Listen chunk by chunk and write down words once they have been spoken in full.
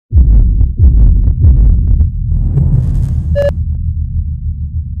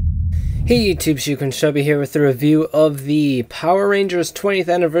Hey YouTube, Shuby here with a review of the Power Rangers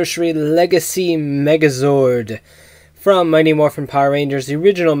 20th Anniversary Legacy Megazord from Mighty Morphin Power Rangers, the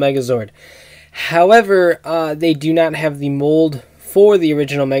original Megazord. However, they do not have the mold for the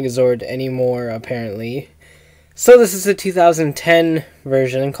original Megazord anymore, apparently. So this is a 2010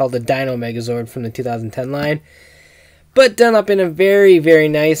 version called the Dino Megazord from the 2010 line, but done up in a very, very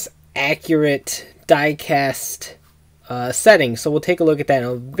nice, accurate diecast setting. So we'll take a look at that.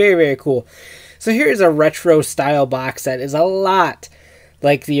 Very, very cool. So here's a retro style box that is a lot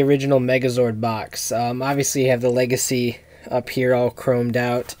like the original Megazord box. Obviously you have the Legacy up here all chromed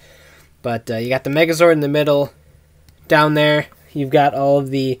out, but you got the Megazord in the middle. Down there you've got all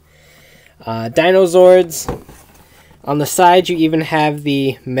of the Dinozords. On the side you even have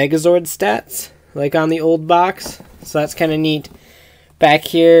the Megazord stats like on the old box, so that's kind of neat. Back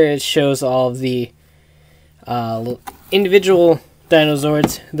here it shows all of the individual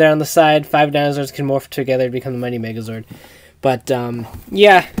Dinozords there on the side. 5 Dinozords can morph together to become the Mighty Megazord. But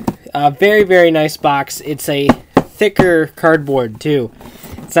yeah, very, very nice box. It's a thicker cardboard too.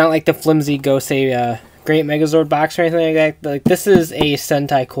 It's not like the flimsy Go Say Great Megazord box or anything like that. Like, this is a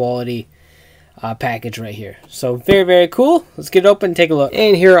Sentai quality package right here. So very, very cool. Let's get it open and take a look.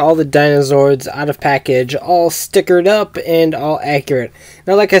 And here are all the Dinozords out of package, all stickered up and all accurate.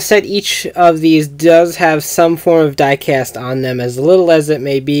 Now, like I said, each of these does have some form of diecast on them, as little as it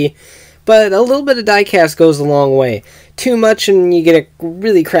may be, but a little bit of diecast goes a long way. Too much and you get a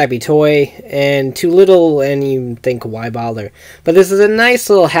really crappy toy, and too little and you think, why bother? But this is a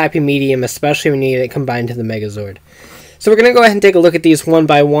nice little happy medium, especially when you get it combined to the Megazord. So we're going to go ahead and take a look at these one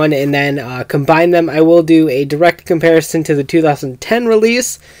by one and then combine them. I will do a direct comparison to the 2010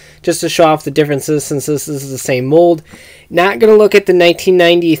 release just to show off the differences, since this is the same mold. Not going to look at the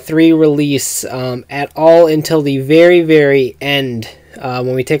 1993 release at all until the very, very end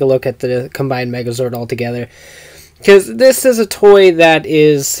when we take a look at the combined Megazord altogether. Because this is a toy that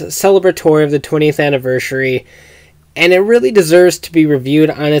is celebratory of the 20th anniversary, and it really deserves to be reviewed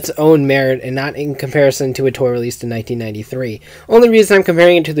on its own merit and not in comparison to a toy released in 1993. Only reason I'm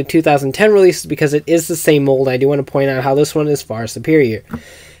comparing it to the 2010 release is because it is the same mold. I do want to point out how this one is far superior.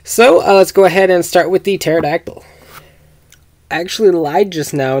 So let's go ahead and start with the Pterodactyl. I actually lied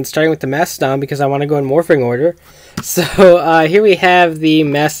just now and starting with the Mastodon because I want to go in morphing order. So here we have the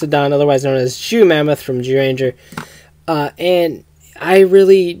Mastodon, otherwise known as Shoe Mammoth from Zyuranger. And I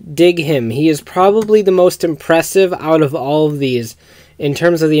really dig him. He is probably the most impressive out of all of these in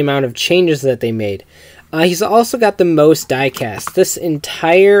terms of the amount of changes that they made. He's also got the most diecast. This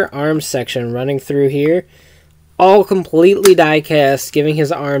entire arm section running through here, all completely diecast, giving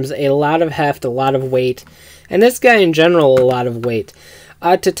his arms a lot of heft, a lot of weight, and this guy in general a lot of weight.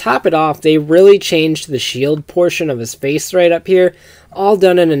 To top it off, they really changed the shield portion of his face right up here, all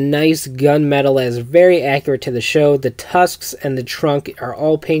done in a nice gunmetal that is very accurate to the show. The tusks and the trunk are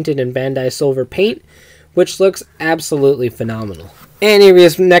all painted in Bandai silver paint, which looks absolutely phenomenal. And here he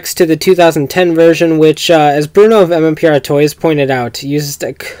is next to the 2010 version, which, as Bruno of MMPR Toys pointed out, uses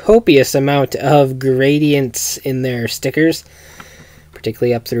a copious amount of gradients in their stickers,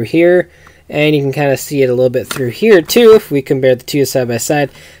 particularly up through here. And you can kind of see it a little bit through here too if we compare the two side by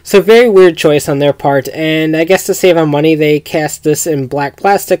side. So very weird choice on their part, and I guess to save on money they cast this in black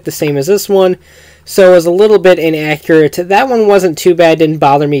plastic, the same as this one. So it was a little bit inaccurate. That one wasn't too bad, didn't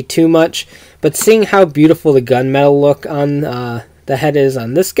bother me too much. But seeing how beautiful the gunmetal look on the head is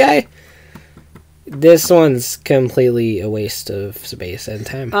on this guy, this one's completely a waste of space and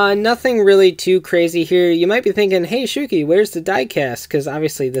time. Nothing really too crazy here. You might be thinking, hey Shuki, where's the diecast? Because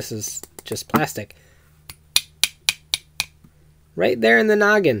obviously this is just plastic. Right there in the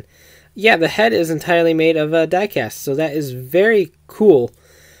noggin. Yeah, the head is entirely made of diecast, so that is very cool.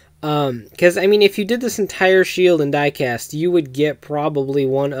 Because, I mean, if you did this entire shield in diecast, you would get probably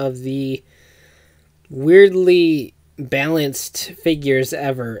one of the weirdly balanced figures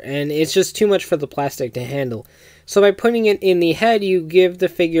ever, and it's just too much for the plastic to handle. So by putting it in the head, you give the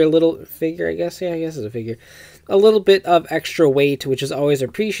figure a little... Figure, I guess? Yeah, I guess it's a figure. A little bit of extra weight, which is always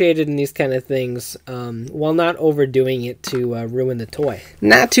appreciated in these kind of things, while not overdoing it to ruin the toy.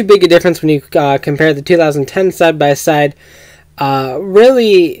 Not too big a difference when you compare the 2010 side by side.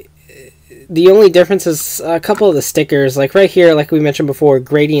 Really, the only difference is a couple of the stickers. Like right here, like we mentioned before,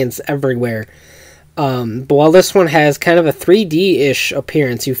 gradients everywhere. But while this one has kind of a 3D-ish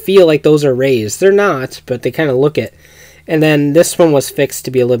appearance, you feel like those are raised. They're not, but they kind of look it. And then this one was fixed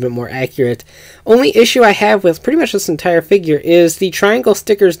to be a little bit more accurate. Only issue I have with pretty much this entire figure is the triangle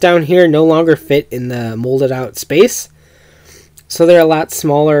stickers down here no longer fit in the molded out space. So they're a lot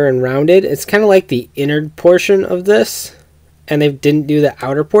smaller and rounded. It's kind of like the inner portion of this, and they didn't do the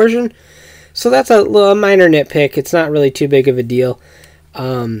outer portion. So that's a minor nitpick. It's not really too big of a deal.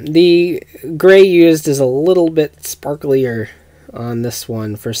 The gray used is a little bit sparklier on this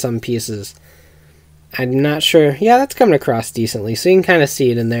one for some pieces. I'm not sure. Yeah, that's coming across decently, so you can kind of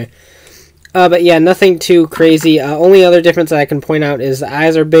see it in there. But yeah, nothing too crazy. Only other difference that I can point out is the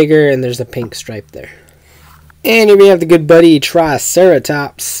eyes are bigger and there's a pink stripe there. And here we have the good buddy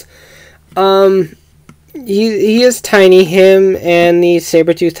Triceratops. He is tiny. Him and the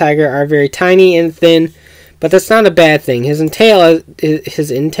Sabertooth Tiger are very tiny and thin, but that's not a bad thing. His tail,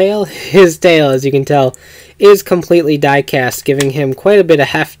 as you can tell, is completely die-cast, giving him quite a bit of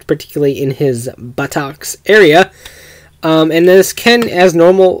heft, particularly in his buttocks area. And this can, as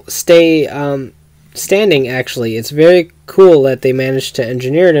normal, stay standing, actually. It's very cool that they managed to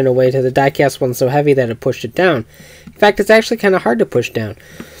engineer it in a way to the die-cast one so heavy that it pushed it down. In fact, it's actually kind of hard to push down.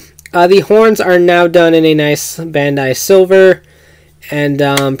 The horns are now done in a nice Bandai silver, and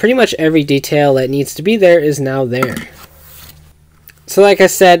pretty much every detail that needs to be there is now there. So like I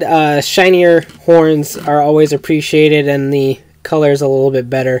said, shinier horns are always appreciated, and the color is a little bit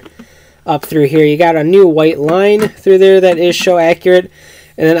better. Up through here, you got a new white line through there that is show accurate,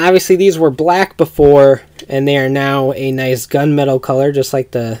 and then obviously these were black before, and they are now a nice gunmetal color, just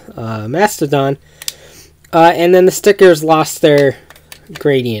like the Mastodon. And then the stickers lost their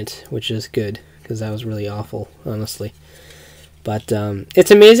gradient, which is good, because that was really awful, honestly. But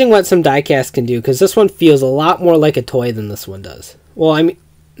it's amazing what some diecast can do, because this one feels a lot more like a toy than this one does. Well, I mean,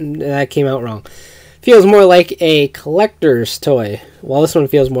 that came out wrong. Feels more like a collector's toy, while this one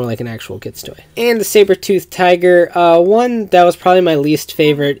feels more like an actual kid's toy. And the Sabertooth Tiger, one that was probably my least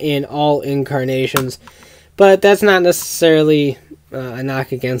favorite in all incarnations, but that's not necessarily a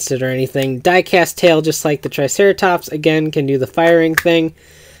knock against it or anything. Diecast tail, just like the Triceratops, again, can do the firing thing.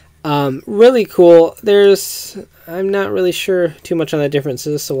 Really cool. I'm not really sure too much on the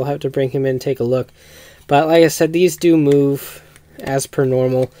differences, so we'll have to bring him in and take a look. But like I said, these do move as per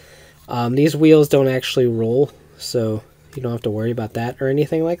normal. These wheels don't actually roll, so you don't have to worry about that or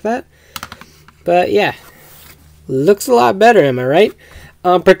anything like that. But yeah, looks a lot better, am I right?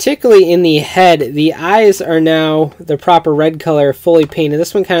 Particularly in the head, the eyes are now the proper red color, fully painted.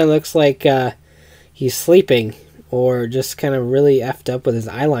 This one kind of looks like he's sleeping, or just kind of really effed up with his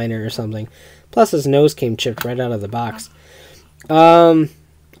eyeliner or something. Plus his nose came chipped right out of the box.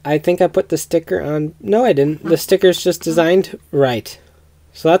 I think I put the sticker on. No, I didn't. The sticker's just designed right.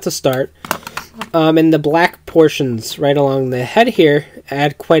 So that's a start. And the black portions right along the head here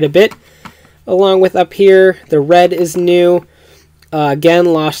add quite a bit. Along with up here, the red is new. Again,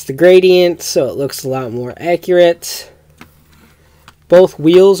 lost the gradient, so it looks a lot more accurate. Both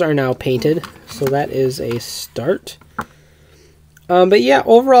wheels are now painted, so that is a start. But yeah,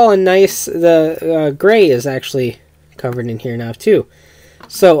 overall a nice, the gray is actually covered in here now too.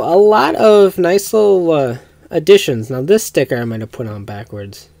 So a lot of nice little additions. Now this sticker I might have put on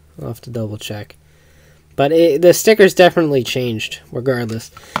backwards. I'll have to double check. But the sticker's definitely changed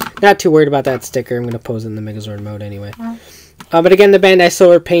regardless. Not too worried about that sticker. I'm going to pose it in the Megazord mode anyway. But again, the Bandai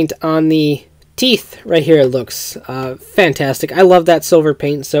silver paint on the teeth right here looks fantastic. I love that silver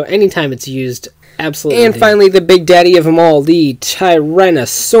paint, so anytime it's used, absolutely. And finally, the big daddy of them all, the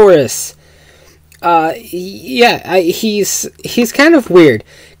Tyrannosaurus. Yeah, he's kind of weird,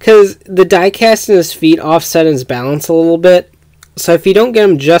 because the die-cast in his feet offset his balance a little bit. So if you don't get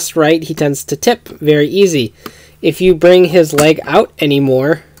him just right, he tends to tip very easy. If you bring his leg out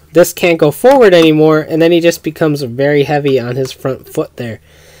anymore, this can't go forward anymore, and then he just becomes very heavy on his front foot there.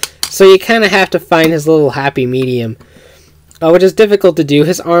 So you kind of have to find his little happy medium, which is difficult to do.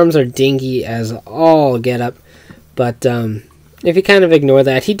 His arms are dingy as all get up, but if you kind of ignore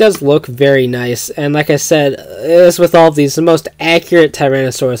that, he does look very nice. And like I said, as with all of these, the most accurate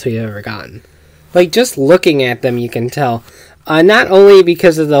Tyrannosaurus we've ever gotten. Like, just looking at them, you can tell. Not only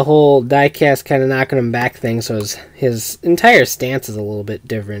because of the whole die-cast kind of knocking him back thing, so his entire stance is a little bit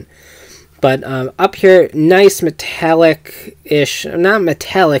different. But up here, nice metallic-ish. Not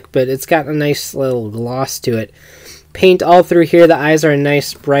metallic, but it's got a nice little gloss to it. Paint all through here. The eyes are a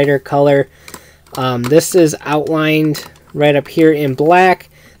nice, brighter color. This is outlined right up here in black.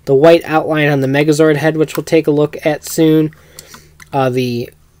 The white outline on the Megazord head, which we'll take a look at soon. The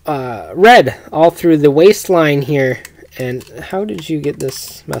red all through the waistline here. And how did you get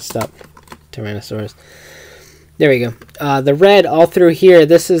this messed up, Tyrannosaurus? There we go. The red all through here.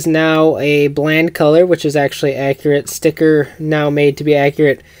 This is now a bland color, which is actually accurate. Sticker now made to be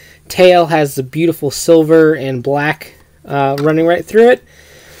accurate. Tail has the beautiful silver and black running right through it.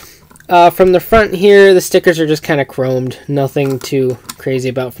 From the front here, the stickers are just kind of chromed. Nothing too crazy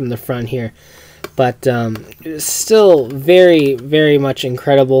about from the front here. But still very, very much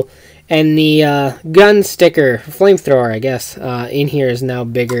incredible. And the gun sticker, flamethrower, I guess, in here is now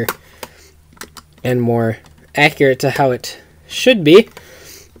bigger and more accurate to how it should be.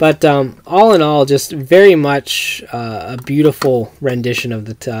 But all in all, just very much a beautiful rendition of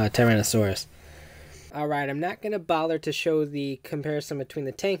the Tyrannosaurus. Alright, I'm not going to bother to show the comparison between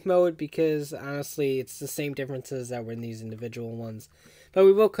the tank mode because honestly it's the same differences that were in these individual ones. But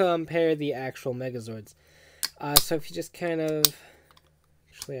we will compare the actual Megazords. So if you just kind of...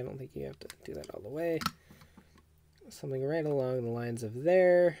 Actually, I don't think you have to do that all the way. Something right along the lines of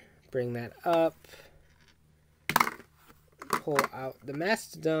there. Bring that up. Pull out the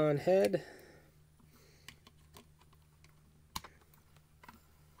Mastodon head.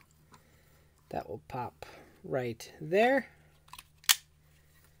 That will pop right there.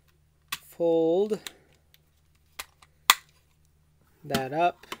 Fold that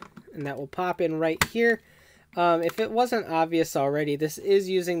up, and that will pop in right here. If it wasn't obvious already, this is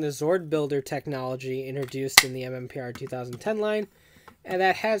using the Zord Builder technology introduced in the MMPR 2010 line, and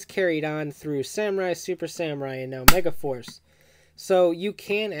that has carried on through Samurai, Super Samurai, and now Megaforce. So you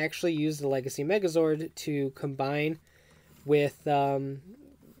can actually use the Legacy Megazord to combine with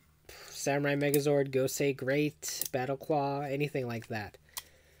Samurai Megazord, Gosei Great, Battle Claw, anything like that.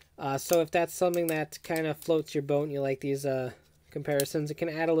 So if that's something that kind of floats your boat and you like these comparisons, it can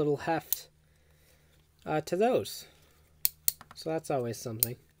add a little heft to those. So that's always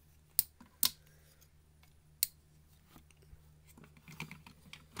something.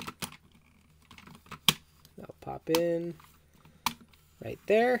 That'll pop in right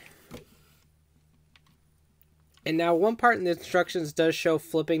there. And now one part in the instructions does show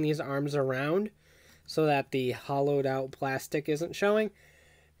flipping these arms around so that the hollowed out plastic isn't showing,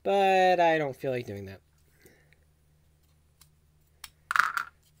 but I don't feel like doing that.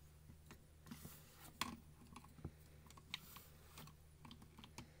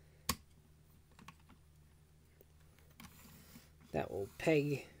 That will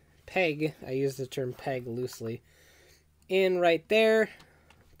peg, I use the term peg loosely, in right there.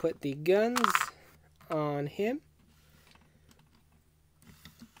 Put the guns on him.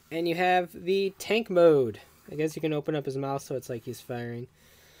 And you have the tank mode. I guess you can open up his mouth so it's like he's firing.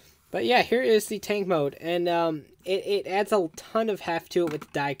 But yeah, here is the tank mode. And it adds a ton of heft to it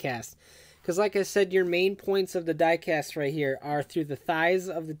with the diecast. Because like I said, your main points of the diecast right here are through the thighs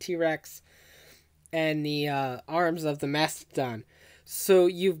of the T-Rex and the arms of the Mastodon. So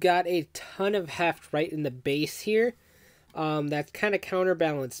you've got a ton of heft right in the base here. That's kind of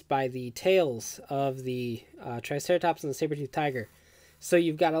counterbalanced by the tails of the Triceratops and the Sabertooth Tiger. So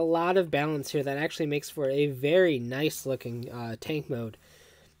you've got a lot of balance here that actually makes for a very nice looking tank mode.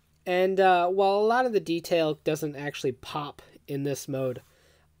 And while a lot of the detail doesn't actually pop in this mode,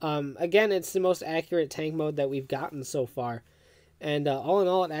 again, it's the most accurate tank mode that we've gotten so far. And all in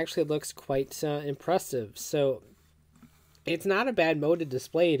all, it actually looks quite impressive. So it's not a bad mode to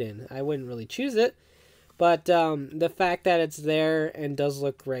display it in. I wouldn't really choose it. But the fact that it's there and does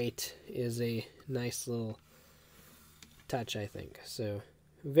look great is a nice little touch, I think. So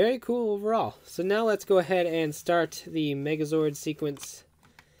very cool overall. So now let's go ahead and start the Megazord sequence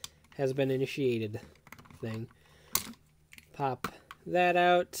has been initiated thing. Pop that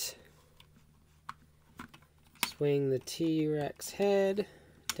out. Swing the T-Rex head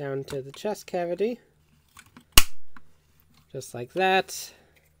down to the chest cavity. Just like that.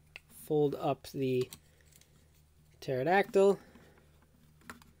 Fold up the Pterodactyl.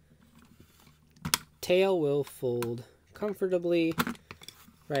 Tail will fold comfortably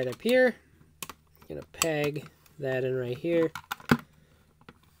right up here. I'm gonna peg that in right here.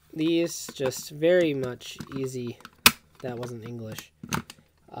 These just very much easy. That wasn't English.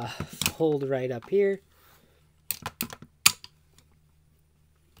 Fold right up here.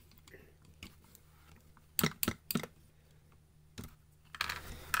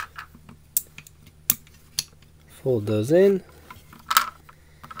 Fold those in.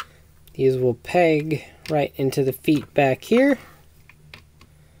 These will peg right into the feet back here.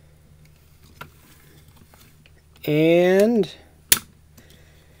 And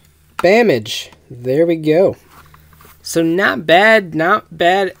bamage. There we go. So not bad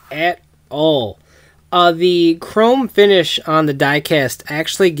at all. The chrome finish on the diecast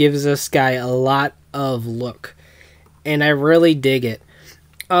actually gives this guy a lot of look. And I really dig it.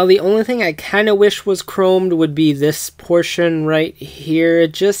 The only thing I kind of wish was chromed would be this portion right here,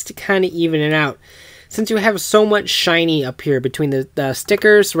 just to kind of even it out. Since you have so much shiny up here between the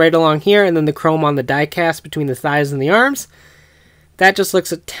stickers right along here, and then the chrome on the diecast between the thighs and the arms, that just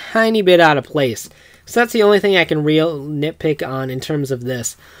looks a tiny bit out of place. So that's the only thing I can real nitpick on in terms of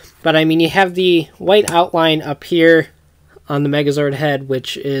this. But I mean, you have the white outline up here on the Megazord head,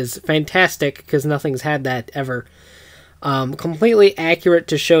 which is fantastic because nothing's had that ever. Completely accurate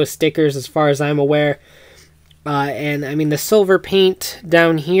to show stickers as far as I'm aware. And I mean, the silver paint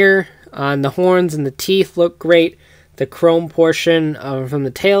down here on the horns and the teeth look great. The chrome portion from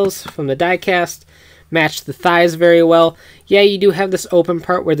the tails, from the diecast, matched the thighs very well. Yeah, you do have this open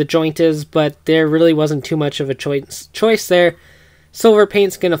part where the joint is, but there really wasn't too much of a choice there. Silver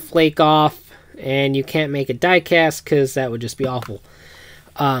paint's going to flake off, and you can't make a diecast because that would just be awful.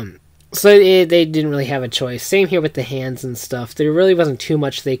 So they didn't really have a choice. Same here with the hands and stuff. There really wasn't too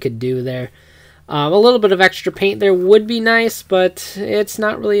much they could do there. A little bit of extra paint there would be nice, but it's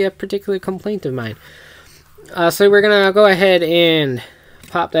not really a particular complaint of mine. So we're going to go ahead and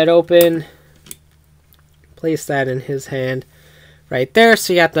pop that open. Place that in his hand right there.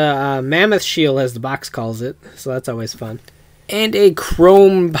 So you got the mammoth shield, as the box calls it. So that's always fun. And a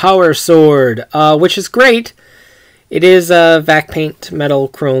chrome power sword, which is great. It is vac paint, metal,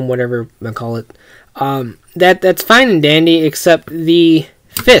 chrome, whatever you call it. That's fine and dandy, except the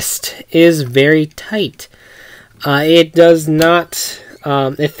fist is very tight. It does not...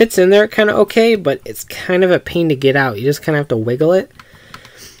 it fits in there kind of okay, but it's kind of a pain to get out. You just kind of have to wiggle it.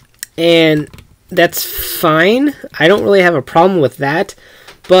 And that's fine. I don't really have a problem with that.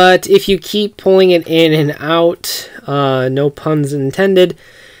 But if you keep pulling it in and out, no puns intended,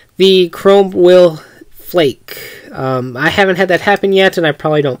 the chrome will flake. I haven't had that happen yet, and I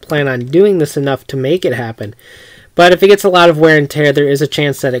probably don't plan on doing this enough to make it happen. But if it gets a lot of wear and tear, there is a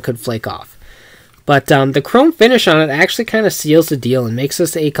chance that it could flake off. But the chrome finish on it actually kind of seals the deal and makes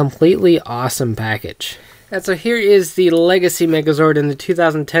this a completely awesome package. And so here is the Legacy Megazord and the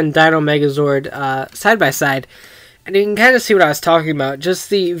 2010 Dino Megazord side by side. And you can kind of see what I was talking about. Just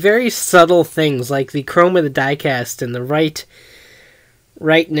the very subtle things like the chrome of the diecast and the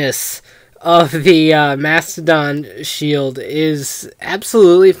rightness of the Mastodon shield is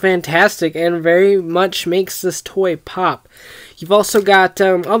absolutely fantastic and very much makes this toy pop. You've also got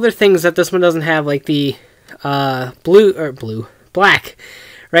other things that this one doesn't have, like the black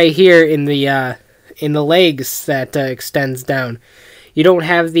right here in the legs that extends down. You don't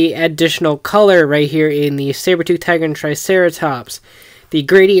have the additional color right here in the Sabertooth Tiger and Triceratops. The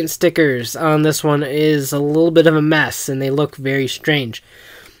gradient stickers on this one is a little bit of a mess, and they look very strange.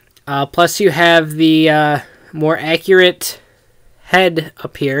 Plus you have the more accurate head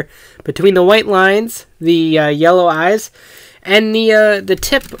up here between the white lines, the yellow eyes, and the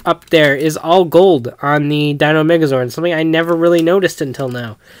tip up there is all gold on the Dino Megazord, something I never really noticed until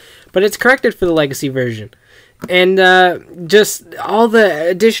now. But it's corrected for the Legacy version. And just all the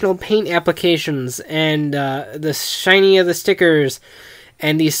additional paint applications and the shiny of the stickers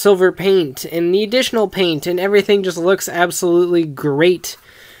and the silver paint and the additional paint and everything just looks absolutely great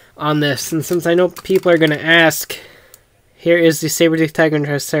on this. And since I know people are going to ask, here is the Sabertooth Tiger and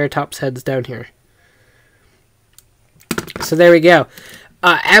Triceratops heads down here. So there we go.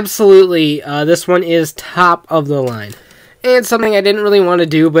 Absolutely, this one is top of the line. And something I didn't really want to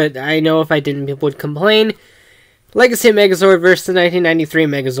do, but I know if I didn't, people would complain. Legacy Megazord versus the 1993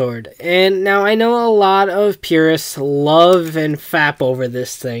 Megazord. And now I know a lot of purists love and fap over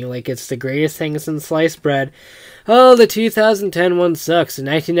this thing, like it's the greatest thing since sliced bread. Oh, the 2010 one sucks, the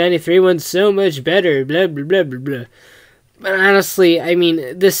 1993 one's so much better, blah, blah, blah, blah, blah. But honestly, I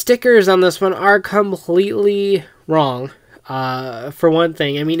mean, the stickers on this one are completely wrong, for one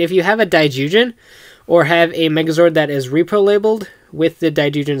thing. I mean, if you have a Daizyujin, or have a Megazord that is repro labeled with the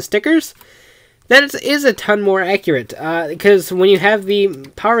Daizyujin stickers, that is a ton more accurate. Because when you have the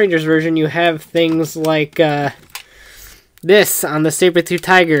Power Rangers version, you have things like this on the Sabertooth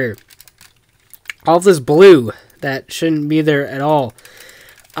Tiger. All this blue that shouldn't be there at all.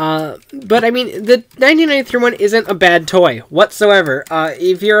 But I mean, the 1993 one isn't a bad toy whatsoever.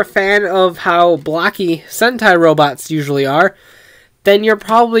 If you're a fan of how blocky Sentai robots usually are, then you're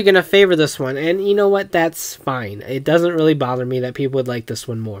probably going to favor this one. And you know what? That's fine. It doesn't really bother me that people would like this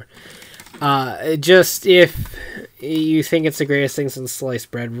one more. Just if you think it's the greatest thing since sliced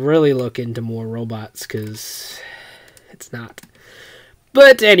bread, really look into more robots, because it's not.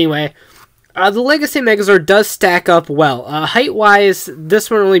 But anyway, the Legacy Megazord does stack up well. Height-wise, this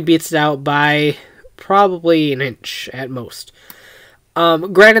one only beats it out by probably an inch at most.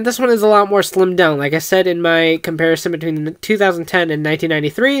 Granted, this one is a lot more slimmed down. Like I said in my comparison between 2010 and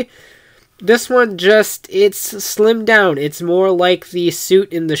 1993, this one it's slimmed down. It's more like the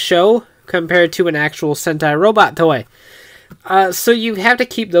suit in the show compared to an actual Sentai robot toy. So you have to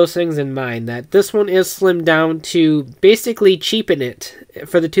keep those things in mind, that this one is slimmed down to basically cheapen it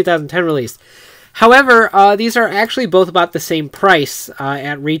for the 2010 release. However, these are actually both about the same price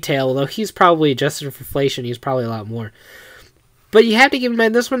at retail, although he's probably adjusted for inflation. He's probably a lot more. But you have to keep in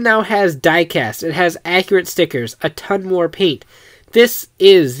mind, this one now has diecast. It has accurate stickers, a ton more paint. This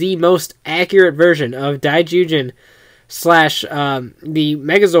is the most accurate version of Daizyujin slash the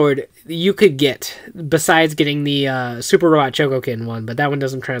Megazord you could get, besides getting the Super Robot Chocokin one, but that one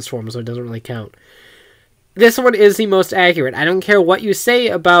doesn't transform, so it doesn't really count. This one is the most accurate. I don't care what you say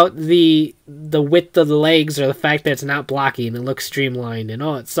about the width of the legs or the fact that it's not blocky and it looks streamlined and,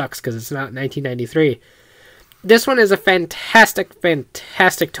 oh, it sucks because it's not 1993. This one is a fantastic,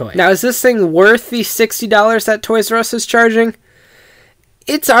 fantastic toy. Now, is this thing worth the $60 that Toys R Us is charging?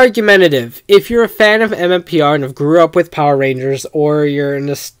 It's argumentative. If you're a fan of MMPR and have grew up with Power Rangers, or you're a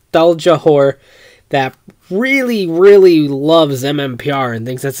nostalgia whore that really, really loves MMPR and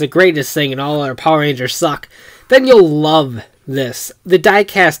thinks that's the greatest thing and all our Power Rangers suck, then you'll love this. The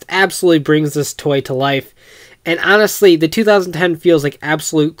diecast absolutely brings this toy to life, and honestly, the 2010 feels like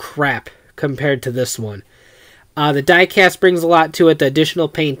absolute crap compared to this one. The diecast brings a lot to it. The additional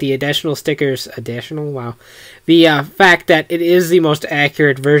paint, the additional stickers, wow. The fact that it is the most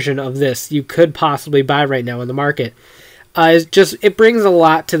accurate version of this you could possibly buy right now in the market, is just, it brings a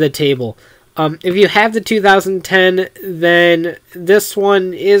lot to the table. If you have the 2010, then this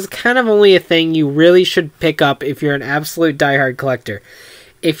one is kind of only a thing you really should pick up if you're an absolute diehard collector.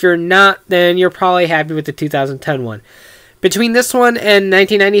 If you're not, then you're probably happy with the 2010 one. Between this one and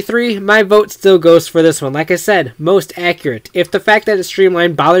 1993, my vote still goes for this one. Like I said, most accurate. If the fact that it's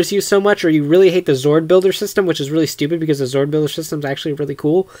streamlined bothers you so much, or you really hate the Zord builder system, which is really stupid because the Zord builder system is actually really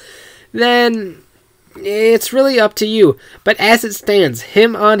cool, then it's really up to you. But as it stands,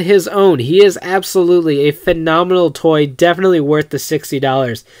 him on his own, he is absolutely a phenomenal toy, definitely worth the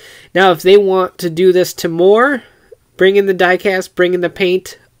 $60. Now, if they want to do this to more, bring in the diecast, bring in the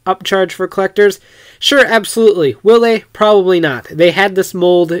paint, upcharge for collectors, sure, absolutely. Will they? Probably not. They had this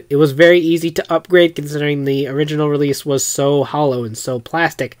mold. It was very easy to upgrade considering the original release was so hollow and so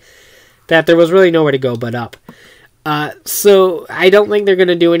plastic that there was really nowhere to go but up. So I don't think they're going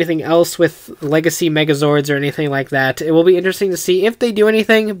to do anything else with Legacy Megazords or anything like that. It will be interesting to see if they do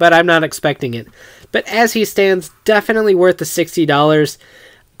anything, but I'm not expecting it. But as he stands, definitely worth the $60.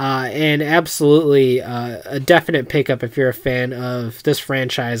 And absolutely a definite pickup if you're a fan of this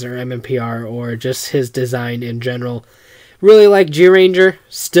franchise or MMPR or just his design in general. Really like Zyuranger,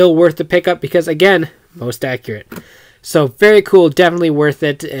 still worth the pickup because, again, most accurate. So very cool, definitely worth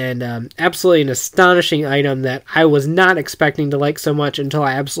it, and absolutely an astonishing item that I was not expecting to like so much until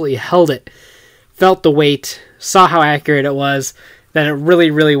I absolutely held it, felt the weight, saw how accurate it was, then it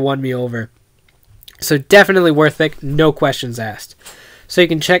really, really won me over. So definitely worth it, no questions asked. So you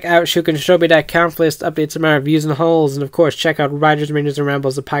can check out shukinshobi.com for latest updates on my reviews and hauls, and of course check out Rogers, Rangers, and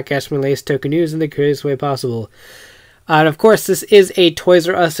Rambles, the podcast from the latest token news in the craziest way possible. And of course, this is a Toys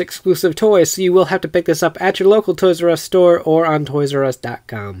R Us exclusive toy, so you will have to pick this up at your local Toys R Us store or on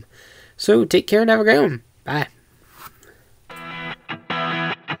ToysRUs.com. So take care and have a great one. Bye.